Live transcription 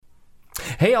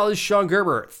Hey, all, this is Sean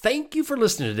Gerber. Thank you for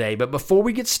listening today, but before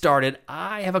we get started,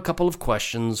 I have a couple of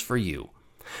questions for you.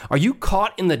 Are you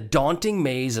caught in the daunting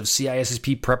maze of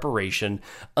CISSP preparation,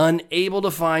 unable to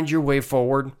find your way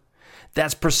forward?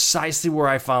 That's precisely where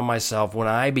I found myself when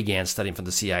I began studying for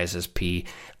the CISSP.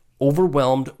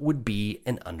 Overwhelmed would be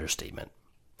an understatement.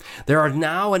 There are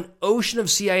now an ocean of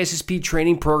CISSP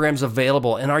training programs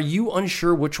available, and are you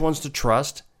unsure which ones to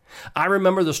trust? I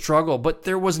remember the struggle, but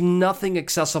there was nothing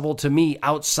accessible to me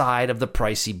outside of the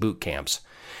pricey boot camps.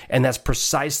 And that's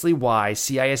precisely why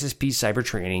CISSP Cyber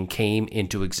Training came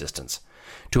into existence,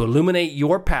 to illuminate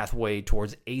your pathway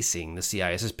towards acing the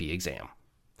CISSP exam.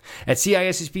 At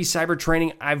CISSP Cyber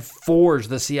Training, I've forged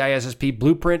the CISSP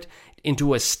blueprint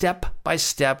into a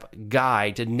step-by-step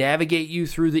guide to navigate you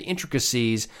through the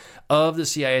intricacies of the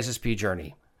CISSP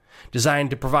journey, designed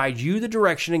to provide you the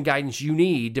direction and guidance you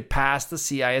need to pass the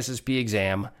CISSP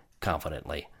exam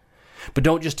confidently. But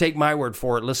don't just take my word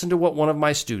for it. Listen to what one of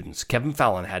my students, Kevin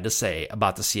Fallon, had to say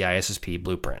about the CISSP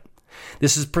blueprint.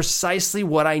 This is precisely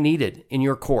what I needed in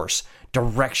your course: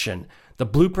 direction. The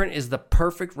blueprint is the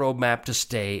perfect roadmap to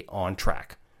stay on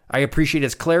track. I appreciate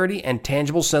its clarity and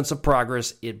tangible sense of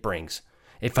progress it brings.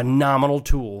 A phenomenal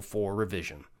tool for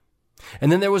revision.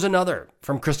 And then there was another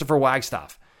from Christopher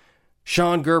Wagstaff.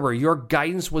 Sean Gerber, your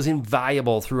guidance was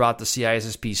invaluable throughout the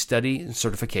CISSP study and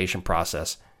certification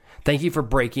process. Thank you for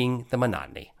breaking the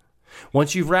monotony.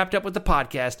 Once you've wrapped up with the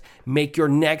podcast, make your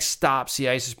next stop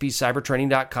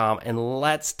CISSPcybertraining.com, and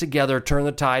let's together turn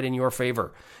the tide in your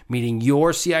favor, meeting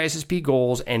your CISSP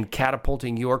goals and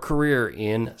catapulting your career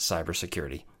in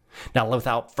cybersecurity. Now,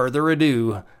 without further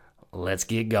ado, let's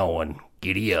get going.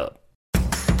 Giddy up.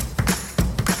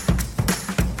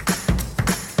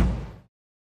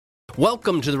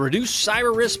 Welcome to the Reduce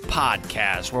Cyber Risk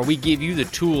Podcast, where we give you the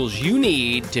tools you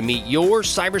need to meet your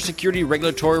cybersecurity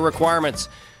regulatory requirements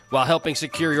while helping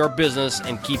secure your business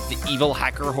and keep the evil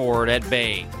hacker horde at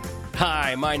bay.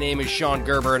 Hi, my name is Sean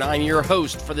Gerber, and I'm your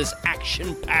host for this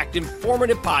action-packed,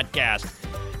 informative podcast.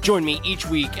 Join me each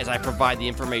week as I provide the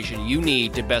information you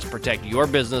need to best protect your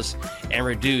business and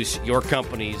reduce your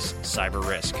company's cyber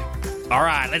risk. All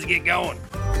right, let's get going.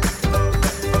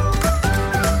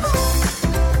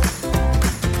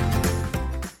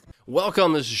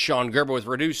 Welcome, this is Sean Gerber with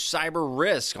Reduce Cyber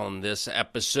Risk on this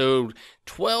episode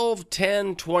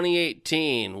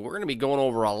 12/10/2018. We're going to be going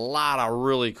over a lot of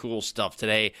really cool stuff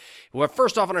today. Well,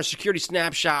 first off, on our security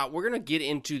snapshot, we're going to get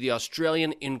into the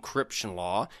Australian encryption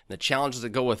law and the challenges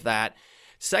that go with that.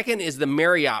 Second is the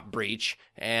Marriott breach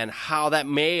and how that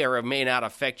may or may not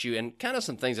affect you, and kind of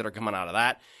some things that are coming out of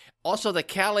that. Also, the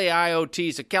Cali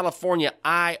IoT, so California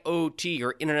IoT,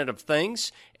 or Internet of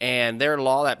Things, and their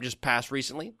law that just passed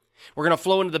recently. We're going to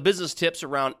flow into the business tips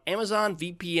around Amazon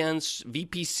VPNs,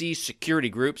 VPC security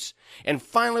groups. And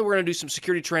finally, we're going to do some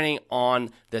security training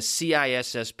on the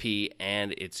CISSP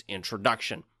and its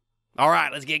introduction. All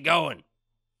right, let's get going.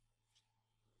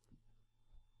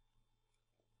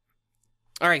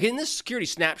 All right, in this security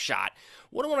snapshot,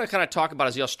 what I want to kind of talk about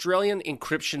is the Australian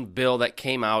encryption bill that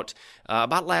came out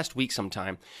about last week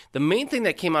sometime. The main thing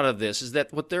that came out of this is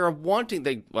that what they're wanting,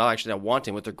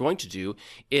 what they're going to do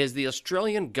is the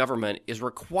Australian government is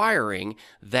requiring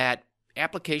that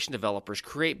application developers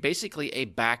create basically a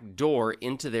back door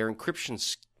into their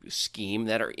encryption scheme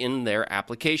that are in their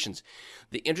applications.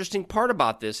 The interesting part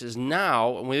about this is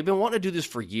now, and we've been wanting to do this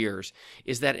for years,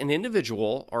 is that an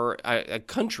individual or a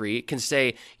country can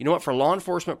say, you know what, for law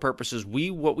enforcement purposes,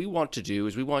 what we want to do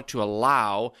is we want to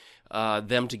allow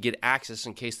them to get access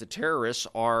in case the terrorists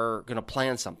are going to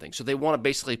plan something. So they want to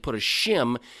basically put a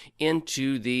shim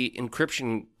into the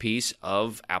encryption piece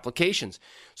of applications.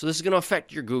 So this is going to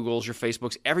affect your Googles, your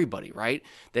Facebooks, everybody, right,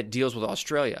 that deals with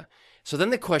Australia. So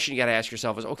then the question you got to ask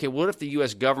yourself is, okay, what if the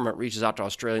U.S. government reaches out to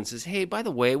Australia and says, hey, by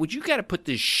the way, would you got to put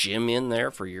this shim in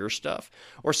there for your stuff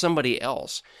or somebody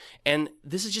else? And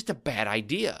this is just a bad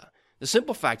idea. The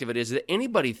simple fact of it is that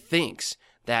anybody thinks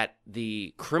that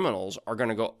the criminals are going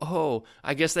to go, oh,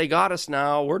 I guess they got us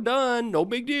now. We're done. No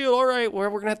big deal. All right, well,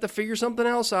 we're going to have to figure something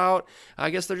else out.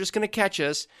 I guess they're just going to catch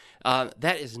us.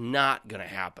 That is not going to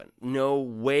happen. No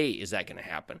way is that going to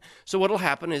happen. So what will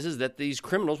happen is that these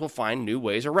criminals will find new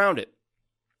ways around it.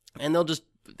 And they'll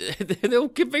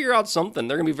figure out something.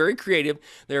 They're going to be very creative.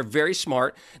 They're very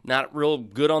smart, not real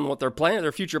good on what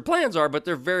their future plans are, but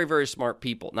they're very, very smart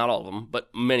people. Not all of them,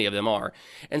 but many of them are.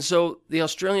 And so the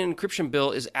Australian encryption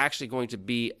bill is actually going to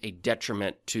be a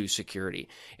detriment to security.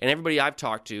 And everybody I've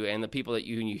talked to and the people that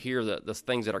you hear the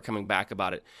things that are coming back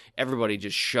about it, everybody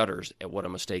just shudders at what a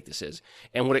mistake this is.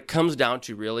 And what it comes down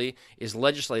to really is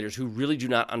legislators who really do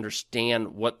not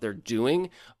understand what they're doing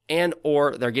and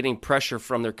or they're getting pressure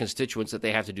from their constituents that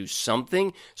they have to do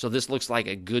something. So this looks like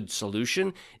a good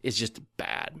solution. It's just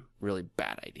bad, really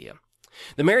bad idea.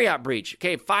 The Marriott breach.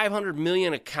 Okay, 500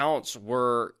 million accounts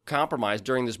were compromised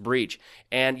during this breach.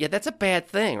 And yeah, that's a bad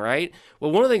thing, right?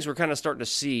 Well, one of the things we're kind of starting to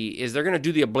see is they're going to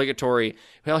do the obligatory,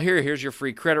 well, here's your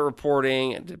free credit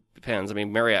reporting. It depends. I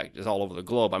mean, Marriott is all over the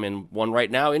globe. I'm in one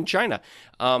right now in China,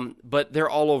 but they're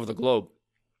all over the globe.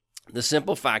 The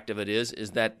simple fact of it is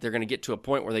that they're going to get to a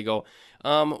point where they go,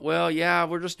 well, yeah,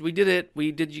 we did it.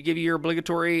 You give you your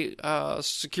obligatory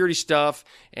security stuff,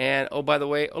 and oh, by the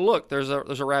way, oh look, there's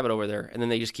a rabbit over there, and then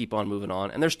they just keep on moving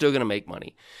on, and they're still going to make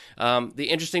money. The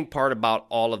interesting part about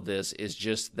all of this is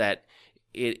just that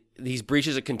these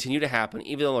breaches continue to happen,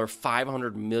 even though there are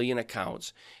 500 million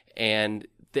accounts, and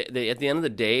at the end of the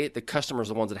day, the customers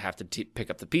are the ones that have to pick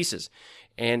up the pieces.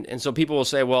 And so people will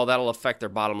say, well, that'll affect their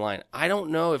bottom line. I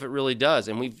don't know if it really does.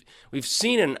 And we've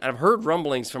seen, and I've heard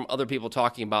rumblings from other people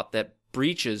talking about that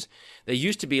breaches. They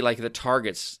used to be like the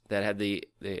targets that had the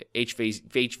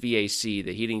HVAC,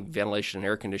 the heating, ventilation, and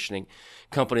air conditioning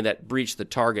company that breached the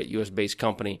Target, U.S.-based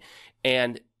company.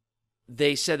 And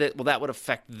they said that, well, that would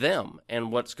affect them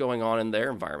and what's going on in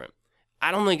their environment.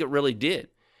 I don't think it really did.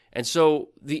 And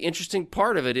so the interesting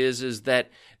part of it is that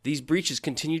these breaches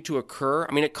continue to occur.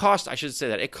 I mean, it cost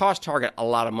Target a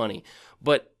lot of money.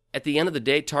 But at the end of the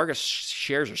day, Target's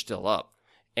shares are still up.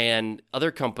 And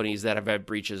other companies that have had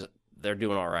breaches, they're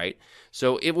doing all right.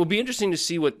 So it will be interesting to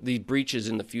see what the breaches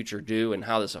in the future do and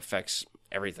how this affects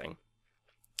everything.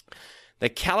 The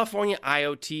California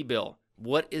IoT bill.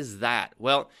 What is that?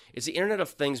 Well, it's the Internet of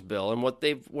Things bill, and what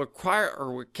what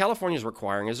California is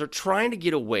requiring is they're trying to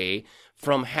get away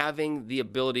from having the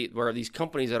ability where these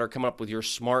companies that are coming up with your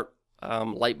smart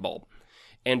light bulb,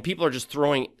 and people are just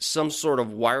throwing some sort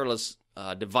of wireless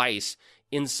device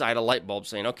inside a light bulb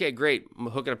saying, okay, great,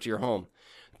 hook it up to your home.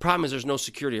 The problem is there's no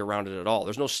security around it at all.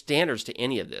 There's no standards to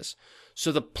any of this.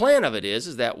 So the plan of it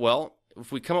is that, well,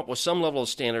 if we come up with some level of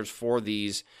standards for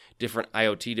these different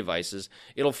IoT devices,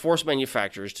 it'll force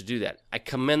manufacturers to do that. I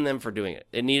commend them for doing it.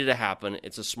 It needed to happen.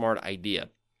 It's a smart idea.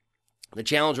 The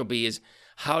challenge will be is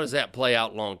how does that play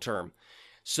out long term?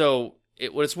 So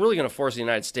what it's really going to force the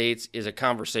United States is a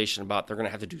conversation about they're going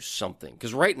to have to do something.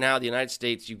 Because right now, the United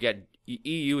States, you've got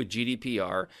EU with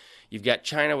GDPR, you've got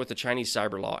China with the Chinese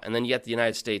cyber law, and then you get the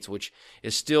United States, which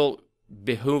is still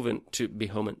behooving.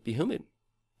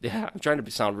 Yeah, I'm trying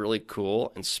to sound really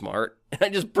cool and smart, and I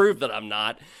just proved that I'm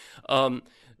not.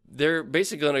 They're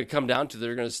basically going to come down to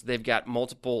they've got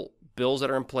multiple bills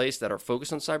that are in place that are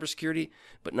focused on cybersecurity,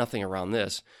 but nothing around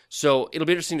this. So it'll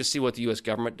be interesting to see what the U.S.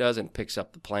 government does and picks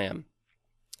up the plan,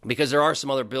 because there are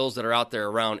some other bills that are out there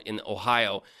around in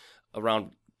Ohio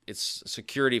around its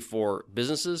security for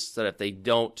businesses that if they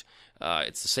don't.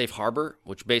 It's the safe harbor,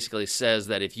 which basically says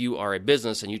that if you are a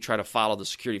business and you try to follow the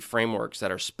security frameworks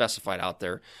that are specified out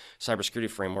there, cybersecurity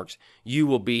frameworks, you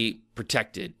will be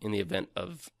protected in the event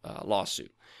of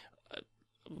lawsuit.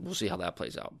 We'll see how that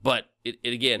plays out. But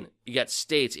again, you got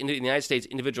states, in the United States,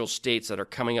 individual states that are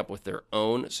coming up with their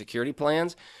own security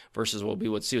plans versus we'll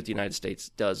see what the United States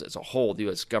does as a whole, the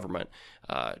U.S. government,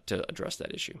 to address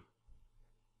that issue.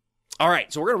 All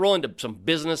right, so we're going to roll into some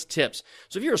business tips.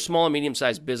 So if you're a small and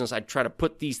medium-sized business, I'd try to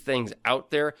put these things out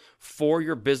there for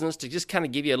your business to just kind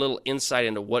of give you a little insight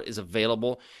into what is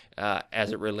available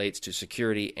as it relates to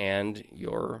security and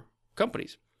your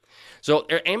companies. So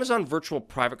Amazon Virtual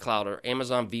Private Cloud, or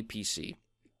Amazon VPC,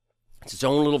 it's its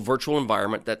own little virtual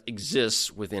environment that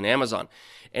exists within Amazon.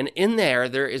 And in there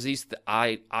is these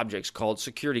objects called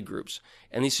security groups.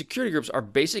 And these security groups are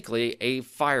basically a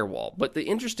firewall. But the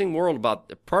interesting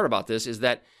part about this is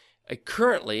that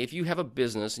currently, if you have a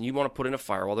business and you want to put in a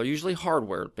firewall, they're usually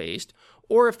hardware-based.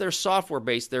 Or if they're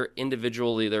software-based, they're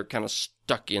kind of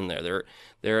stuck in there.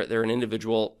 They're an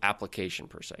individual application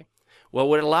per se. Well,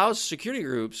 what allows security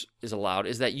groups is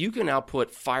that you can now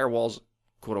put firewalls,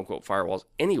 quote-unquote firewalls,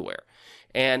 anywhere.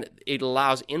 And it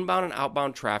allows inbound and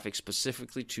outbound traffic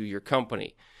specifically to your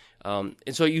company. And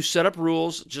so you set up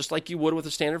rules just like you would with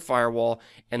a standard firewall,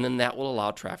 and then that will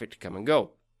allow traffic to come and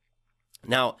go.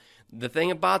 Now, the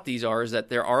thing about these is that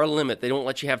there are a limit. They don't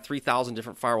let you have 3,000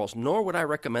 different firewalls, nor would I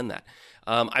recommend that.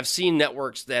 I've seen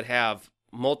networks that have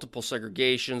multiple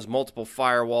segregations, multiple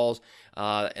firewalls,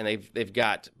 and they've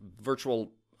got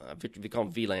virtual they call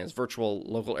them VLANs, virtual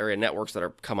local area networks that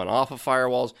are coming off of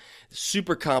firewalls.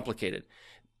 Super complicated.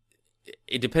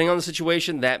 Depending on the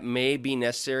situation, that may be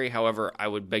necessary. However, I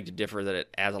would beg to differ that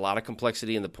it adds a lot of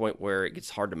complexity in the point where it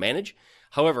gets hard to manage.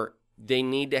 However, they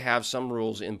need to have some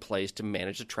rules in place to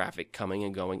manage the traffic coming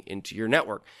and going into your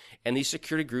network. And these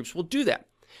security groups will do that.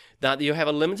 Now you have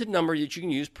a limited number that you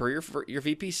can use per your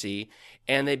VPC,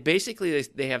 and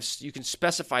they have, you can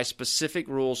specify specific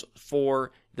rules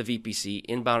for the VPC,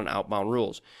 inbound and outbound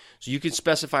rules. So you can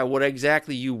specify what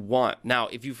exactly you want. Now,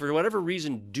 if you for whatever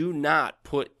reason do not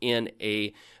put in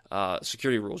a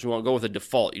security rules, you want to go with a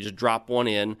default, you just drop one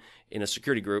in a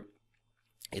security group.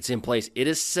 It's in place. It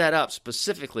is set up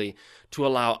specifically to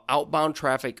allow outbound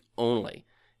traffic only.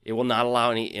 It will not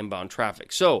allow any inbound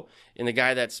traffic. So, in the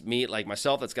guy that's me, like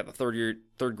myself, that's got the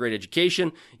third grade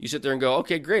education, you sit there and go,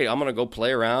 okay, great, I'm going to go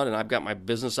play around, and I've got my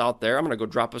business out there. I'm going to go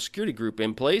drop a security group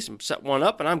in place and set one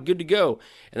up, and I'm good to go.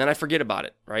 And then I forget about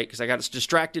it, right? Because I got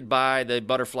distracted by the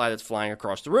butterfly that's flying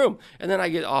across the room, and then I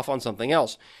get off on something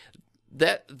else.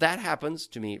 That happens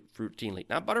to me routinely.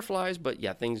 Not butterflies, but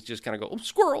yeah, things just kind of go, oh,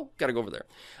 squirrel, got to go over there.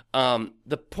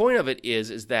 The point of it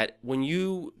is that when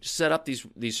you set up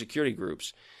these security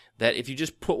groups, that if you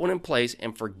just put one in place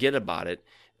and forget about it,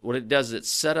 what it does is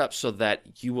it's set up so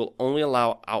that you will only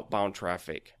allow outbound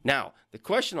traffic. Now, the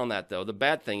question on that, though, the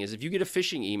bad thing is if you get a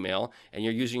phishing email and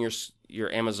you're using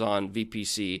your Amazon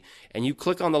VPC and you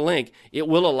click on the link, it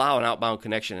will allow an outbound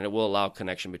connection and it will allow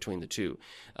connection between the two.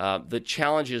 The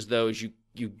challenge is, though, is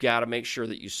you got to make sure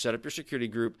that you set up your security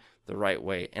group the right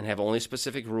way and have only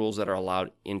specific rules that are allowed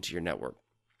into your network.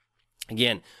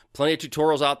 Again, plenty of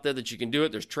tutorials out there that you can do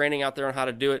it. There's training out there on how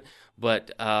to do it,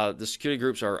 but the security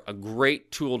groups are a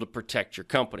great tool to protect your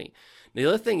company. The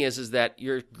other thing is that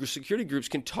your security groups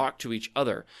can talk to each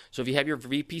other. So if you have your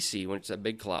VPC, when it's a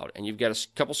big cloud, and you've got a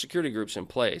couple security groups in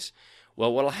place,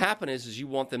 well, what will happen is you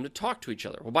want them to talk to each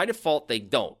other. Well, by default, they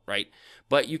don't, right?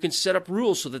 But you can set up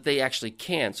rules so that they actually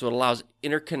can. So it allows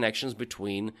interconnections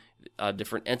between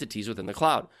different entities within the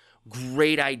cloud.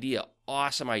 Great idea.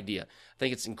 Awesome idea. I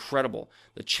think it's incredible.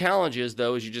 The challenge is,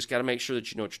 though, is you just got to make sure that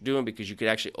you know what you're doing, because you could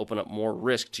actually open up more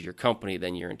risk to your company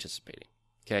than you're anticipating.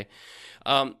 Okay.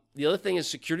 The other thing is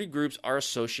security groups are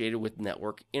associated with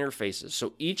network interfaces.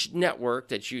 So each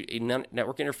network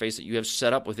network interface that you have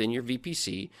set up within your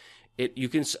VPC, you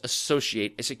can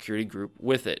associate a security group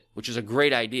with it, which is a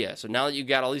great idea. So now that you've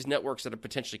got all these networks that are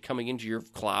potentially coming into your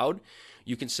cloud,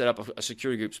 you can set up a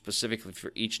security group specifically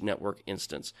for each network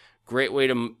instance. Great way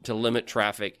to limit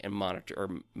traffic and monitor or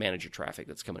manage your traffic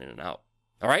that's coming in and out.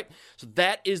 All right, so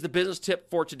that is the business tip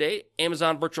for today.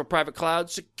 Amazon Virtual Private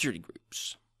Cloud Security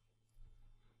Groups.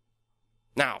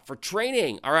 Now, for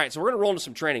training. All right, so we're going to roll into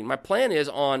some training. My plan is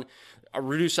on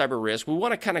reduce cyber risk. We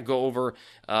want to kind of go over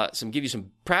give you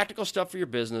some practical stuff for your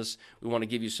business. We want to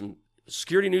give you some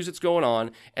security news that's going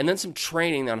on, and then some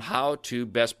training on how to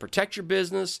best protect your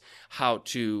business, how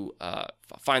to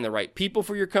find the right people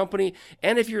for your company,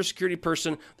 and if you're a security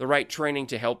person, the right training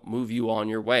to help move you on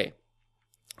your way.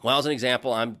 Well, as an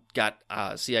example, I've got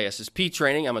CISSP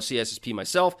training. I'm a CISSP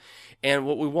myself, and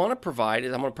what we want to provide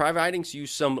is I'm going to providing you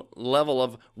some level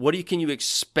of can you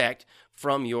expect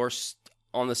from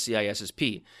on the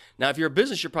CISSP. Now, if you're a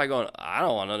business, you're probably going, I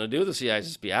don't want nothing to do with the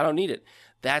CISSP. I don't need it.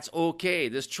 That's okay.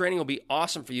 This training will be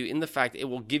awesome for you in the fact that it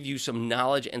will give you some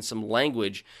knowledge and some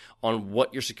language on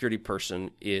what your security person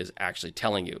is actually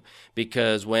telling you.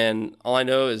 Because all I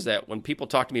know is that when people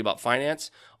talk to me about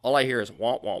finance, all I hear is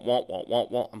want, want, want, want,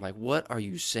 want, want. I'm like, what are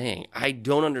you saying? I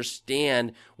don't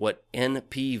understand what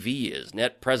NPV is,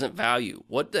 net present value.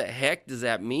 What the heck does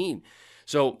that mean?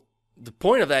 So the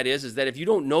point of that is that if you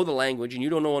don't know the language and you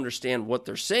don't understand what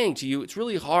they're saying to you, it's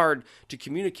really hard to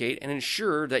communicate and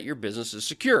ensure that your business is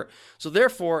secure. So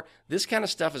therefore, this kind of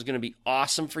stuff is going to be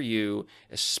awesome for you,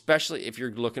 especially if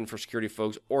you're looking for security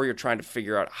folks or you're trying to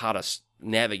figure out how to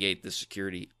navigate the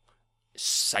security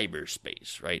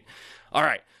cyberspace, right? All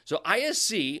right. So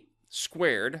ISC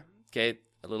squared, okay,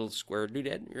 a little square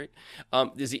doodad,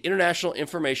 right? Is the International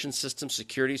Information System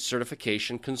Security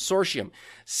Certification Consortium.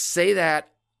 Say that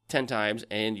 10 times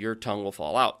and your tongue will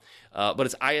fall out. But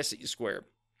it's ISC squared.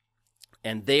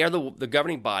 And they are the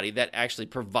governing body that actually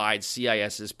provides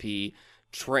CISSP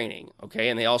training, okay?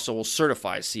 And they also will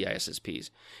certify CISSPs.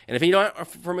 And if you're not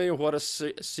familiar with what a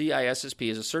CISSP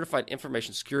is, a Certified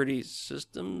Information Security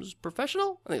Systems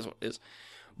Professional, I think that's what it is.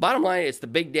 Bottom line, it's the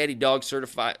Big Daddy Dog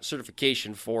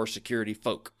certification for security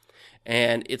folk.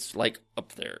 And it's like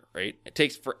up there, right? It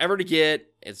takes forever to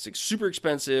get. It's super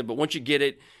expensive, but once you get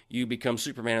it, you become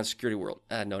Superman in the security world.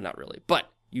 No, not really.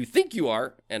 But you think you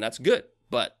are, and that's good,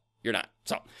 but you're not.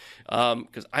 So,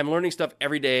 because I'm learning stuff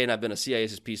every day, and I've been a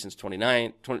CISSP since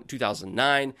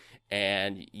 2009,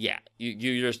 and yeah,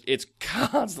 it's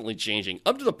constantly changing,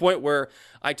 up to the point where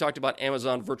I talked about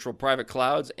Amazon Virtual Private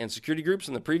Clouds and security groups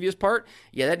in the previous part.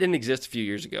 Yeah, that didn't exist a few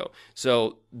years ago.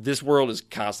 So this world is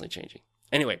constantly changing.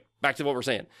 Anyway, back to what we're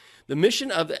saying. The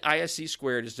mission of the ISC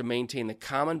squared is to maintain the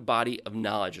common body of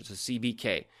knowledge, it's a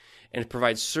CBK, and it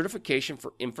provides certification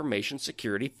for information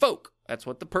security folk. That's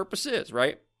what the purpose is,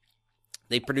 right?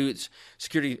 They produce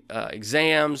security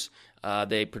exams,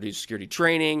 they produce security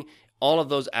training, all of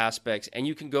those aspects, and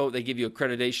you can go, they give you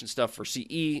accreditation stuff for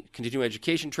CE, continuing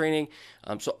education training,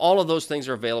 so all of those things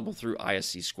are available through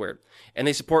ISC squared. And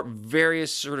they support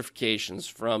various certifications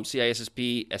from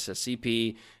CISSP,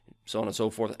 SSCP, so on and so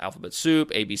forth, alphabet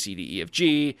soup, A, B, C, D, E, F,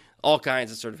 G, all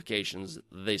kinds of certifications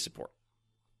they support.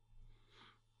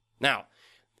 Now,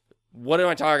 what am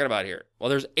I talking about here? Well,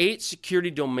 there's 8 security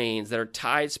domains that are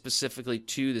tied specifically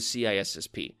to the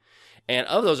CISSP. And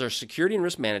of those are security and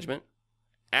risk management,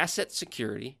 asset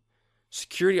security,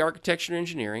 security architecture and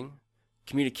engineering,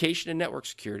 communication and network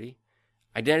security,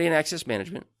 identity and access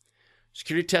management,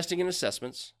 security testing and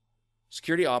assessments,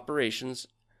 security operations,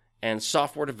 and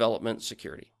software development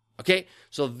security. Okay,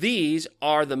 so these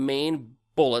are the main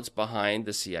bullets behind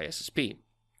the CISSP.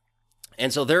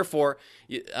 And so therefore,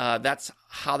 that's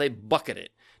how they bucket it.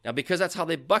 Now, because that's how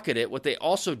they bucket it, what they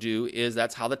also do is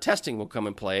that's how the testing will come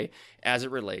in play as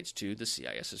it relates to the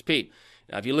CISSP.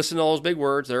 Now, if you listen to all those big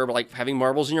words, they're like having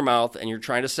marbles in your mouth and you're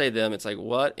trying to say them. It's like,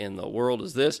 what in the world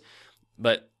is this?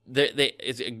 But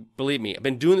believe me, I've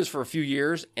been doing this for a few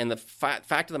years, and the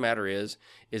fact of the matter is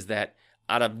that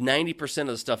out of 90% of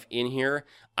the stuff in here,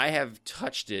 I have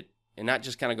touched it and not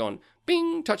just kind of going,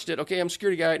 bing, touched it. Okay, I'm a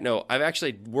security guy. No, I've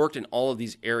actually worked in all of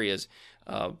these areas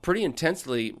pretty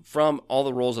intensely from all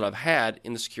the roles that I've had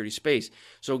in the security space.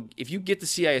 So if you get the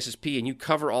CISSP and you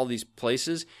cover all these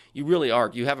places, you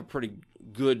have a pretty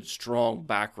good, strong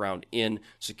background in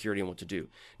security and what to do.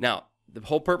 Now, the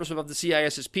whole purpose of the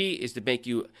CISSP is to make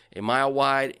you a mile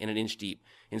wide and an inch deep.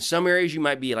 In some areas, you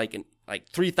might be like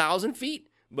 3,000 feet,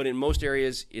 but in most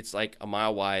areas, it's like a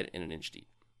mile wide and an inch deep.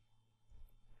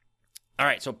 All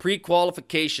right, so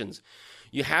pre-qualifications.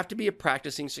 You have to be a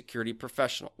practicing security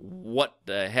professional. What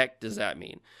the heck does that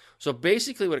mean? So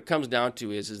basically what it comes down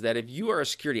to is that if you are a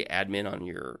security admin on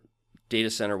your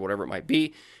data center, whatever it might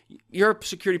be, you're a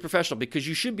security professional because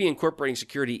you should be incorporating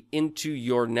security into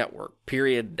your network,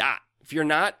 period, dot. If you're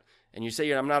not, and you say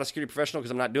I'm not a security professional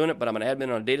because I'm not doing it, but I'm an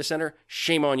admin on a data center,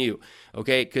 shame on you,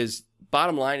 okay? Because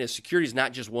bottom line is security is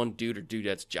not just one dude or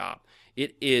dudettes job.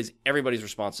 It is everybody's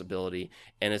responsibility,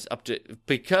 and it's up to,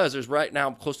 because there's right now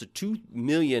close to 2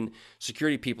 million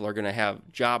security people are going to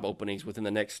have job openings within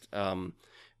the next,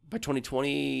 by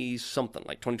 2020 something,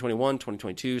 like 2021,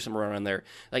 2022, somewhere around there,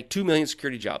 like 2 million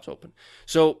security jobs open.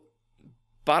 So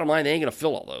bottom line, they ain't going to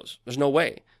fill all those. There's no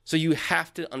way. So you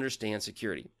have to understand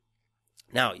security.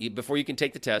 Now, before you can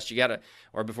take the test,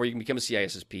 before you can become a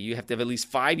CISSP, you have to have at least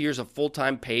 5 years of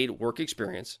full-time paid work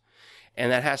experience.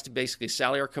 And that has to basically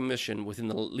salary or commission within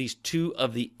at least 2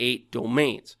 of the 8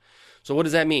 domains. So what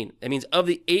does that mean? That means of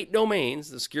the 8 domains,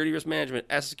 the security, risk management,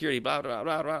 asset security, blah, blah,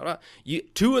 blah, blah, blah,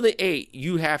 2 of the 8,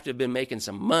 you have to have been making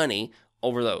some money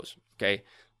over those, okay?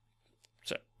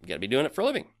 So you got to be doing it for a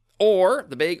living. Or,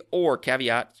 the big or,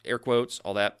 caveat, air quotes,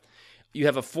 all that, you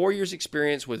have a 4 years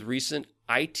experience with recent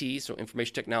IT, so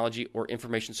information technology or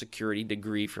information security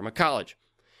degree from a college.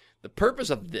 The purpose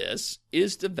of this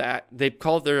is that they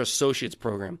call it their associates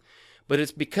program, but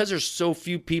it's because there's so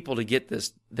few people to get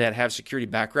this that have security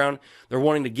background. They're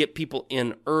wanting to get people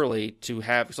in early to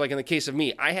have, so like in the case of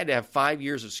me, I had to have 5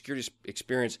 years of security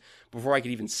experience before I could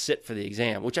even sit for the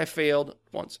exam, which I failed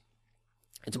once.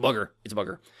 It's a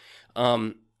bugger.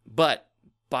 But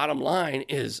bottom line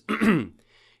is,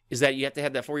 is that you have to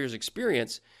have that 4 years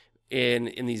experience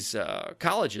in these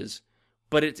colleges.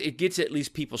 But it gets at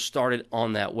least people started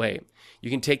on that way. You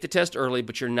can take the test early,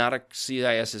 but you're not a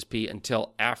CISSP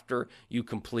until after you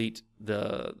complete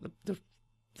the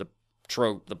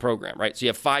program, right? So you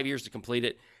have 5 years to complete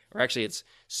it, or actually it's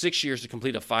 6 years to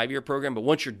complete a 5-year program. But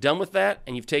once you're done with that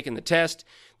and you've taken the test,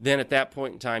 then at that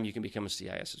point in time, you can become a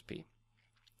CISSP.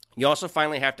 You also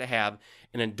finally have to have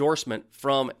an endorsement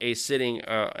from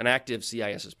an active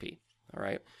CISSP, all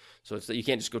right? So you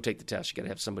can't just go take the test. You got to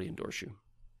have somebody endorse you.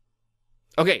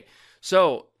 Okay,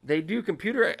 so they do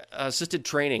computer-assisted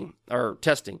training or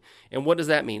testing, and what does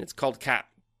that mean? It's called CAT,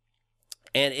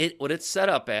 and what it's set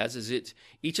up as is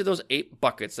each of those 8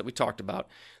 buckets that we talked about.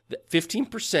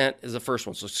 15% is the first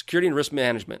one, so security and risk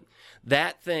management.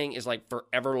 That thing is like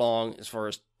forever long as far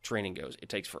as training goes. It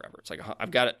takes forever. It's like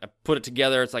I put it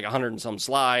together. It's like 100 and some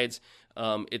slides.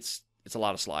 It's a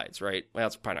lot of slides, right? Well,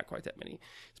 it's probably not quite that many.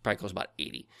 It's probably close to about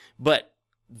 80, but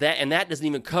that doesn't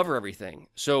even cover everything.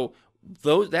 So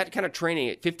that kind of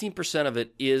training, 15% of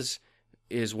it is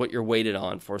is what you're weighted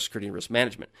on for security and risk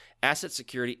management. Asset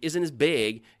security isn't as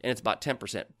big, and it's about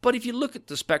 10%. But if you look at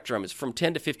the spectrum, it's from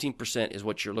 10 to 15% is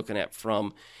what you're looking at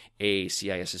from a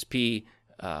CISSP,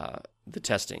 the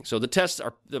testing. So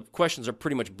the questions are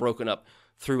pretty much broken up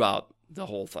throughout the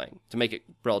whole thing to make it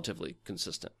relatively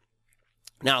consistent.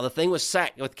 Now, the thing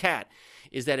with CAT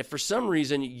is that if for some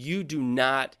reason you do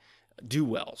not do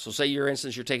well, so say you're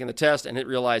taking the test and it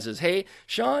realizes, hey,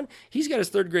 Sean, he's got his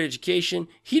third grade education,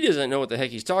 he doesn't know what the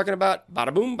heck he's talking about,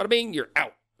 bada boom, bada bing, you're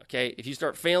out. Okay, if you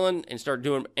start failing and start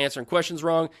answering questions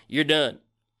wrong, you're done.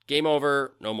 Game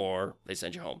over, no more. They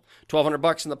send you home.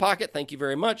 $1,200 in the pocket. Thank you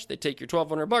very much. They take your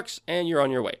 $1,200 and you're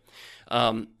on your way.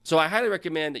 So I highly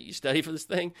recommend that you study for this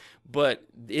thing, but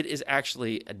it is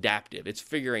actually adaptive. It's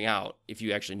figuring out if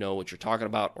you actually know what you're talking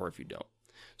about or if you don't.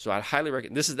 So I'd highly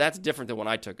recommend. That's different than when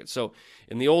I took it. So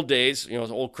in the old days, as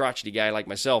an old crotchety guy like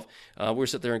myself, we would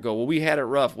sit there and go, well, we had it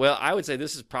rough. Well, I would say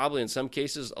this is probably in some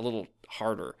cases a little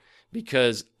harder,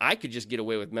 because I could just get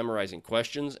away with memorizing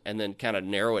questions and then kind of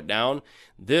narrow it down.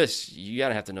 This, you got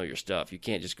to have to know your stuff. You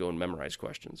can't just go and memorize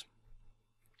questions.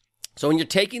 So when you're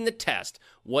taking the test,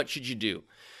 what should you do?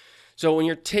 So when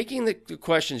you're taking the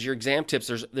questions, your exam tips,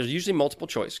 there's usually multiple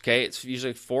choice, okay? It's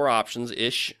usually 4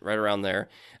 options-ish, right around there.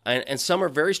 And some are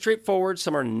very straightforward,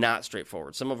 some are not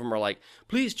straightforward. Some of them are like,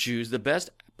 please choose the best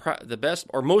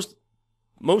or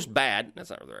most bad, that's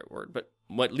not the right word, but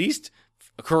what least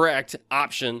correct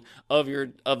option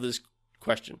of this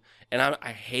question. And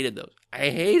I hated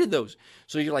those.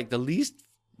 So you're like, the least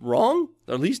wrong?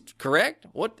 The least correct?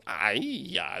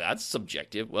 Yeah, that's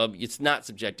subjective. Well, it's not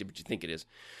subjective, but you think it is.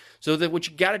 So that what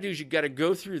you got to do is you got to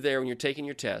go through there when you're taking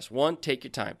your test. 1, take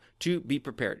your time. 2, be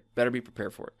prepared. Better be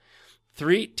prepared for it.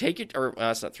 3,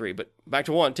 that's not 3, but back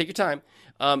to 1, take your time.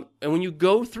 And when you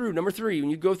go through, number 3,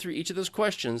 when you go through each of those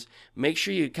questions, make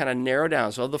sure you kind of narrow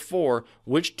down. So of the 4,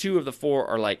 which 2 of the 4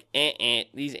 are like,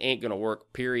 these ain't going to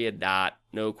work, period, dot,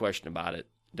 no question about it,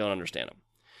 don't understand them.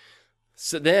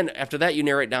 So then after that, you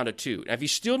narrow it down to 2. Now, if you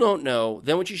still don't know,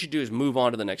 then what you should do is move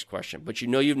on to the next question, but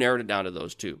you've narrowed it down to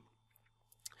those 2.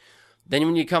 Then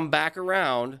when you come back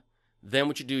around, then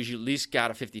what you do is you at least got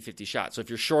a 50-50 shot. So if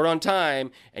you're short on time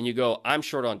and you go, I'm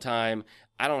short on time,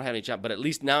 I don't have any shot, but at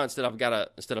least now instead of a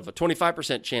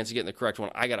 25% chance of getting the correct one,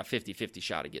 I got a 50-50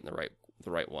 shot of getting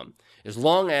the right one. As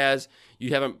long as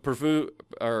you haven't performed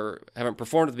at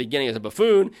the beginning as a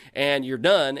buffoon and you're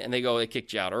done and they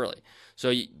kicked you out early. So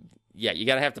you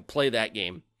got to have to play that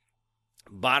game.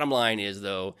 Bottom line is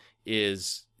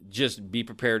just be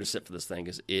prepared to sit for this thing,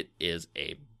 because it is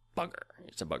a bugger.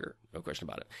 It's a bugger, no question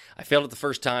about it. I failed it the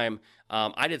first time.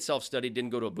 I did self-study, didn't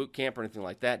go to a boot camp or anything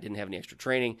like that, didn't have any extra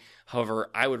training. However,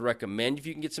 I would recommend, if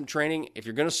you can get some training, if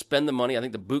you're going to spend the money, I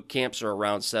think the boot camps are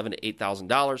around $7,000 to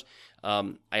 $8,000.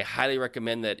 I highly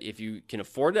recommend that if you can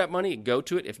afford that money, go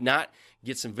to it. If not,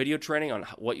 get some video training on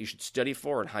what you should study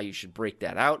for and how you should break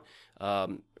that out.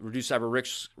 Reduce Cyber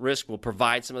Risk will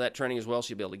provide some of that training as well, so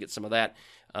you'll be able to get some of that.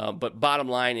 But bottom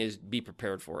line is, be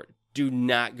prepared for it. Do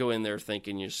not go in there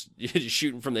thinking you're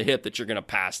shooting from the hip that you're going to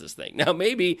pass this thing. Now,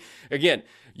 maybe, again,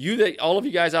 all of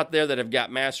you guys out there that have got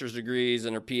master's degrees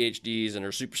and are PhDs and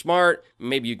are super smart,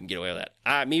 maybe you can get away with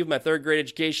that. Me with my third grade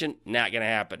education, not going to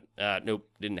happen. Nope,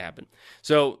 didn't happen.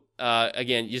 So,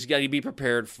 again, you just got to be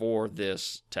prepared for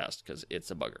this test, because it's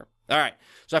a bugger. All right,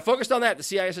 so I focused on that, the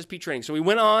CISSP training. So we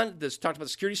went on, talked about the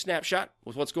security snapshot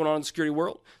with what's going on in the security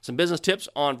world, some business tips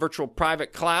on virtual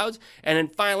private clouds, and then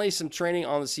finally some training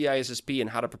on the CISSP and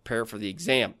how to prepare for the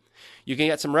exam. You can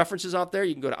get some references out there.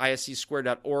 You can go to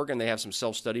iscsquared.org, and they have some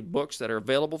self-study books that are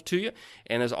available to you,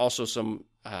 and there's also some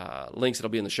links that'll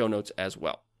be in the show notes as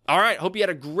well. All right, hope you had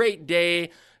a great day.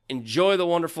 Enjoy the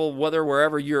wonderful weather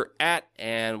wherever you're at,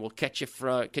 and we'll catch you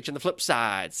on the flip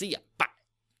side. See ya. Bye.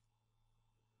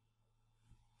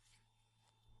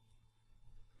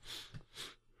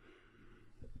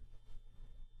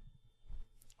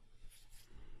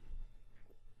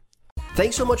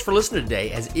 Thanks so much for listening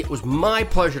today, as it was my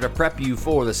pleasure to prep you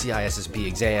for the CISSP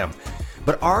exam.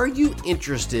 But are you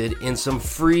interested in some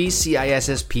free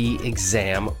CISSP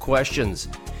exam questions?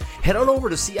 Head on over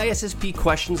to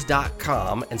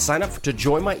CISSPquestions.com and sign up to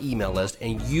join my email list,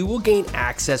 and you will gain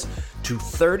access to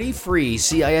 30 free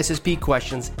CISSP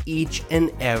questions each and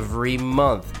every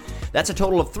month. That's a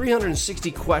total of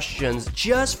 360 questions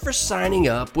just for signing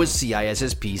up with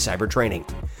CISSP Cyber Training.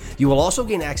 You will also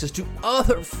gain access to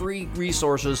other free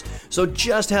resources, so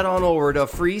just head on over to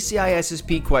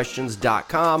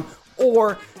freeCISSPquestions.com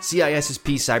or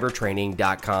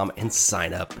CISSPcybertraining.com and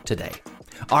sign up today.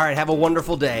 All right, have a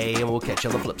wonderful day, and we'll catch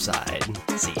you on the flip side.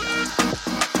 See ya.